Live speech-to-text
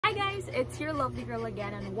it's your lovely girl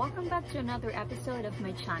again, and welcome back to another episode of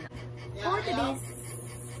my channel. For today's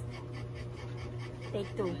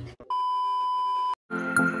take 2.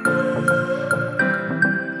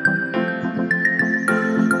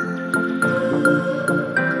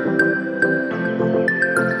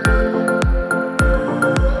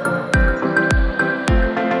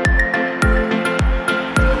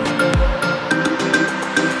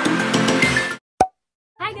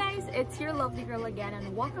 It's your lovely girl again,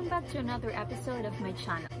 and welcome back to another episode of my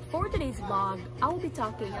channel. For today's vlog, I will be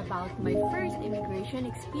talking about my first immigration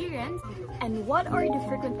experience and what are the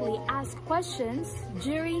frequently asked questions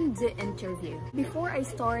during the interview. Before I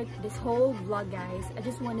start this whole vlog, guys, I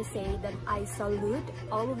just want to say that I salute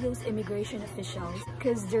all of those immigration officials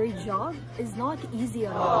because their job is not easy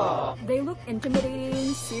at all. They look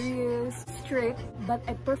intimidating, serious, strict, but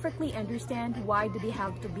I perfectly understand why do they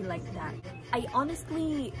have to be like that. I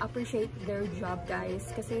honestly appreciate their job,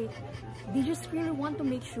 guys, kasi they just really want to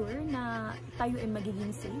make sure na tayo ay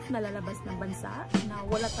magiging safe na lalabas ng bansa, na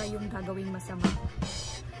wala tayong gagawing masama.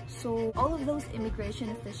 So, all of those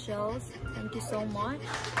immigration officials, thank you so much.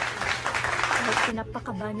 Kahit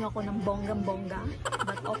pinapakaban niyo ako ng bonggam-bongga,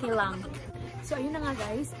 but okay lang. So, ayun na nga,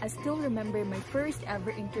 guys, I still remember my first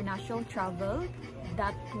ever international travel.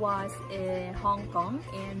 That was in Hong Kong,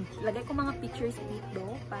 and lagay ko mga pictures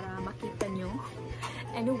dito para makita nyo.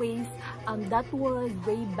 Anyways, that was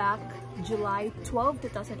way back July 12,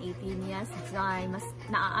 2018. Yes, mas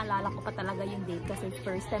naaalala ko pa talaga yung date kasi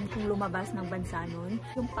first time kong lumabas ng bansa nun.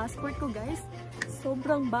 Yung passport ko, guys,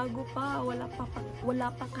 sobrang bago pa. Wala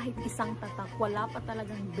pa kahit isang tatak. Wala pa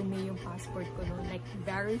talagang dumi yung passport ko nun. Like,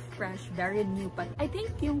 very fresh, very new pa. I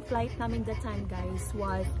think yung flight namin that time, guys,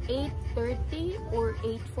 was 8:30 or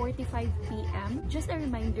 8:45 p.m. Just a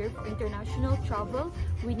reminder, for international travel,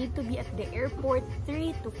 we need to be at the airport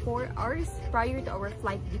 3 to 4 hours prior to our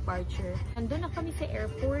flight departure. Andun na kami sa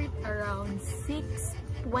airport around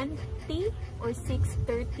 6:20 or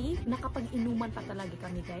 6:30. Nakapag-inuman pa talaga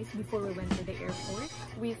kami, guys, before we went to the airport.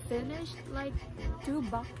 We finished like 2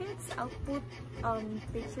 buckets. I'll put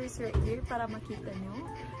pictures right here para makita nyo.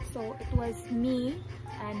 So, it was me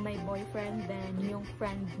and my boyfriend, then yung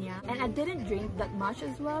friend niya. And I didn't drink that much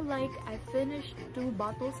as well. Like, I finished 2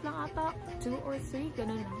 bottles lang ata. 2 or 3,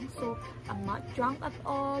 ganun lang. So, I'm not drunk at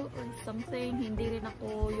all or something. Hindi rin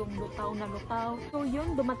ako yung lutaw na lutaw. So,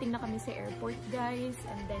 yun, dumating na kami sa airport, guys.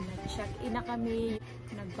 And then, nag-check-in na kami.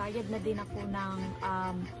 Nagbayad na din ako ng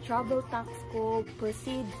travel tax ko.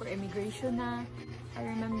 Proceed for immigration na. I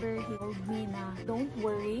remember he told me na, don't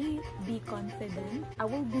worry, be confident. I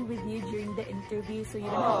will be with you during the interview, so you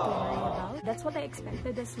don't have to worry about. That's what I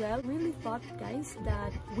expected as well. Really thought, guys,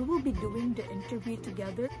 that we will be doing the interview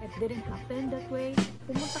together. It didn't happen that way.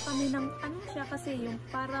 Pumunta kami ng, siya kasi yung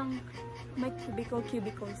parang may cubicle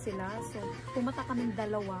sila. So, pumunta kami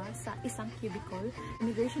dalawa sa isang cubicle.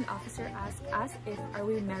 Immigration officer asked us if are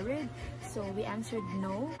we married. So, we answered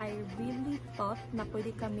no. I really thought na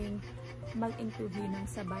pwede kaming mag-interview ng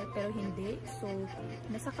sabay, pero hindi. So,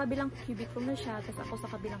 nasa kabilang cubicle na siya, tapos ako sa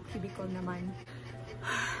kabilang cubicle naman.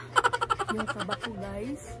 Yung kaba ko,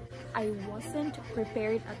 guys, I wasn't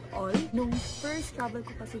prepared at all. Nung first travel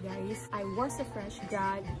ko kasi, guys, I was a fresh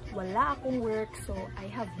grad. Wala akong work, so I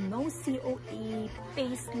have no COE,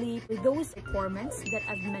 payslip. Those requirements that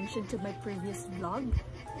I've mentioned to my previous vlog,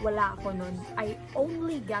 wala ako nun. I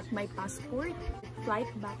only got my passport, flight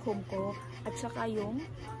back home ko, at saka yung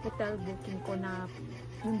hotel booking ko na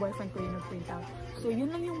yung boyfriend ko yung nag-print out. So,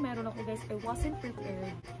 yun lang yung meron ako, guys. I wasn't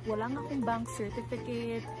prepared. Wala nga akong bank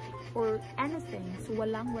certificate or anything. So,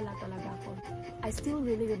 wala talaga ako. I still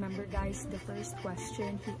really remember, guys, the first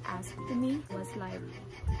question he asked to me was like,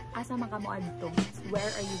 asa man ka mo adto? Where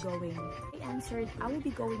are you going? I answered, I will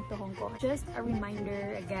be going to Hong Kong. Just a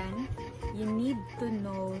reminder again, you need to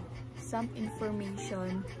know some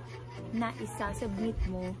information na isasubmit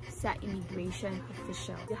mo sa immigration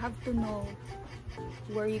official. You have to know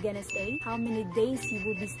where you're gonna stay, how many days you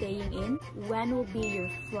will be staying in, when will be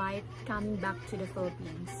your flight coming back to the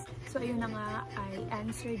Philippines. So ayun na nga, I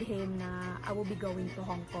answered him na I will be going to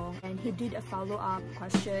Hong Kong, and he did a follow-up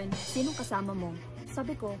question, sinong kasama mo?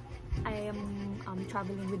 Sabi ko, I am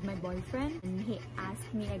traveling with my boyfriend, and he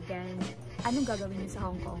asked me again, anong gagawin niyo sa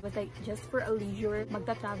Hong Kong? But like, just for a leisure,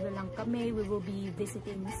 magta-travel lang kami. We will be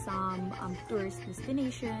visiting some tourist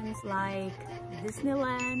destinations like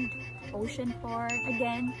Disneyland, Ocean Park.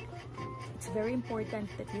 Again, it's very important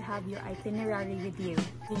that you have your itinerary with you.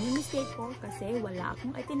 Yun yung mistake ko kasi wala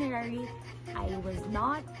akong itinerary. I was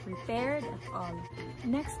not prepared at all.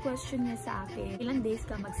 Next question niya sa akin, ilang days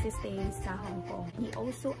ka magsistay sa Hong Kong? He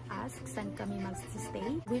also asked saan kami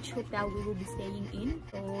magsistay, which hotel we will be staying in.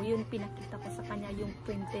 So, yun yung pinakita ko sa kanya, yung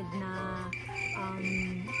printed na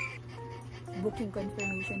booking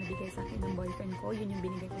confirmation na bigay sa akin ng boyfriend ko. Yun yung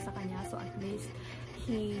binigay ko sa kanya. So at least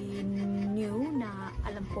he knew na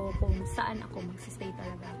alam ko kung saan ako magsistay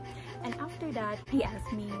talaga. And after that, he asked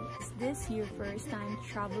me, is this your first time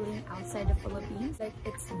traveling outside the Philippines? Like,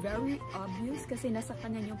 it's very obvious kasi nasa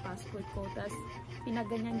kanya yung passport ko. Tapos,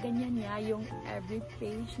 pinaganyan-ganyan niya yung every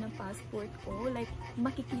page ng passport ko. Like,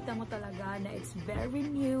 makikita mo talaga na it's very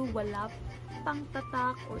new, wala pang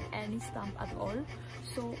tatak or any stamp at all.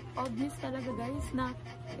 So, obvious talaga guys na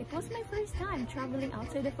it was my first time traveling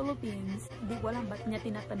outside the Philippines. Hindi ko alam ba't niya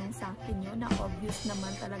tinatanong sa akin yun, na obvious naman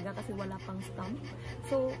talaga kasi wala pang stamp.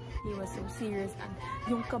 So, he was so serious. And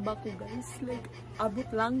yung kaba ko guys, like, abot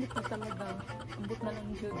lang dito talaga. Abot na lang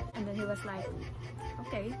yun. And then he was like,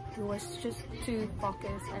 okay. He was just too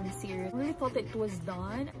focused and serious. I really thought it was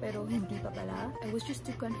done, pero hindi pa pala. I was just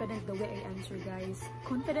too confident the way I answered guys.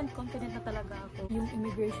 Confident na talaga ako. Yung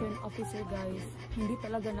immigration officer guys, hindi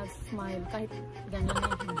talaga nag-smile. Kahit ganyan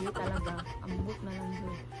na hindi talaga. Ambot na lang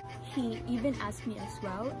yun. He even asked me as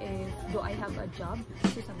well if do I have a job.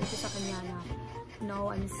 So sabi ko sa kanya na, no,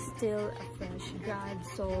 I'm still a fresh grad.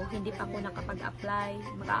 So hindi pa ako nakapag-apply.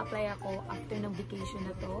 Maka-apply ako after ng vacation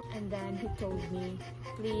na to. And then he told me,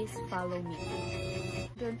 please follow me.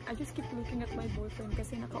 Then I just keep looking at my boyfriend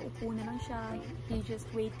kasi nakaupo na lang siya. He just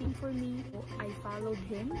waiting for me. So I followed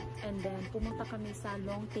him. And then pumunta kami sa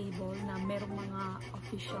long table na merong mga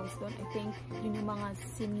officials doon. I think yun yung mga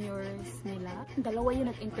seniors nila. Dalawa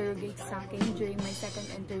yung nag-interrogate sa akin during my second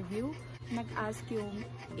interview. Nag-ask yung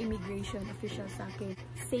immigration official sa akin.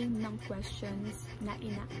 Same ng questions na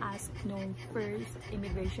ina-ask nung first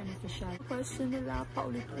immigration official. Question nila,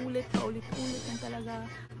 paulit-ulit lang talaga.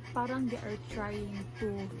 Parang they are trying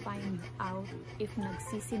to find out if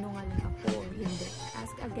nagsisinungaling ako or hindi.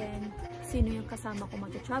 Ask again, sino yung kasama ko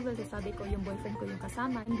mag-travel? So sabi ko, yung boyfriend ko yung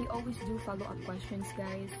kasama. And they always do follow-up questions,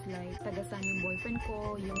 guys. Like, taga-saan yung boyfriend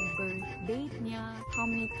ko, yung birth date niya, how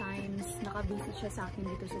many times nakabisit siya sa akin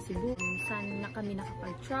dito sa Cebu, saan na kami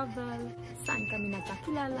nakapag-travel, saan kami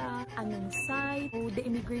nagkakilala, anong site. So, the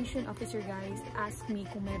immigration officer, guys, asked me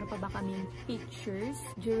kung meron pa ba kaming pictures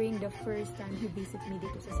during the first time he visit me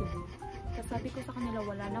dito sa Cebu. Kasi sabi ko sa kanila,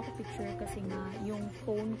 wala na ako picture kasi nga yung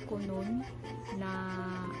phone ko nun na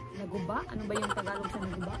naguba. Ano ba yung Tagalog sa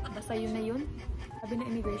naguba? Basta yun na yun. Sabi ng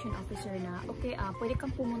immigration officer na, okay, pwede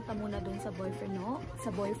kang pumunta muna dun sa boyfriend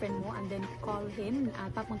mo and then call him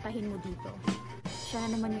at papuntahin mo dito. Siya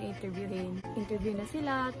na naman yung interviewin. Interview na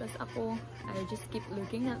sila, tapos ako, I just keep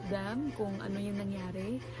looking at them kung ano yung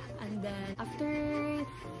nangyari. And then, after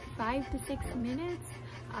 5 to 6 minutes,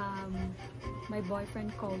 my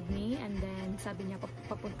boyfriend called me and then sabi niya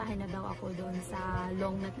papuntahin na daw ako doon sa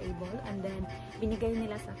long na table and then binigay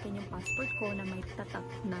nila sa akin yung passport ko na may tatak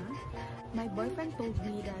na. My boyfriend told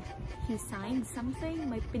me that he signed something,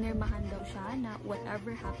 may pinirmahan daw siya na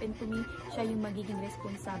whatever happened to me, siya yung magiging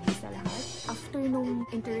responsable sa lahat. After nung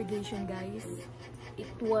interrogation guys, it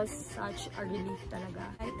was such a relief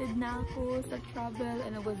talaga. Excited na ako sa travel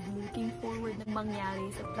and I was looking forward na mangyari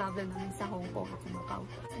sa travel namin sa Hong Kong at sa Macau.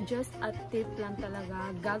 Just a tip lang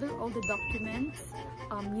talaga, gather all the documents.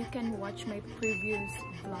 You can watch my previous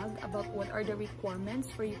vlog about what are the requirements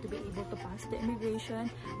for you to be able to pass the immigration.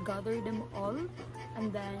 Gather them all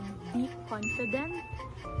and then be confident.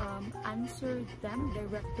 Answer them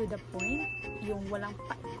direct to the point. Yung walang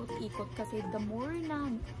paikot-ikot kasi the more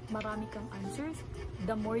na marami kang answers,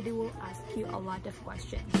 the more they will ask you a lot of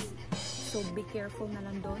questions. So, be careful na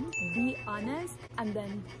lang doon. Be honest and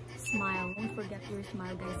then smile. Don't forget your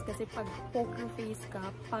smile, guys. Kasi pag poker face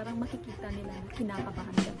ka, parang makikita nila na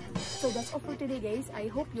kinakabahan ka. So, that's all for today, guys. I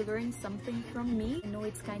hope you learned something from me. I know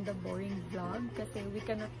it's kind of boring vlog kasi we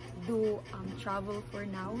cannot do travel for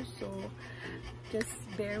now. So, just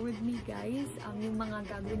bear with me, guys. Yung mga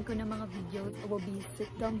gagawin ko na mga videos will be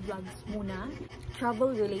sit-down vlogs muna.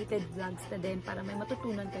 Travel-related vlogs na din para may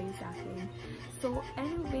matutunan kayo sa akin. So,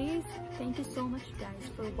 anyways, thank you so much, guys,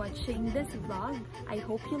 for watching this vlog. I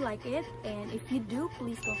hope you like it. And if you do,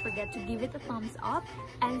 please don't forget to give it a thumbs up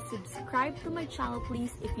and subscribe to my channel,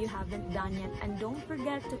 please, if you haven't done yet. And don't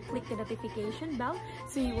forget to click the notification bell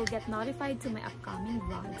so you will get notified to my upcoming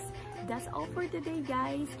vlogs. That's all for today,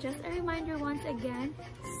 guys. Just a reminder once again,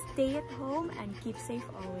 stay at home and keep safe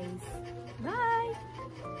always. Bye!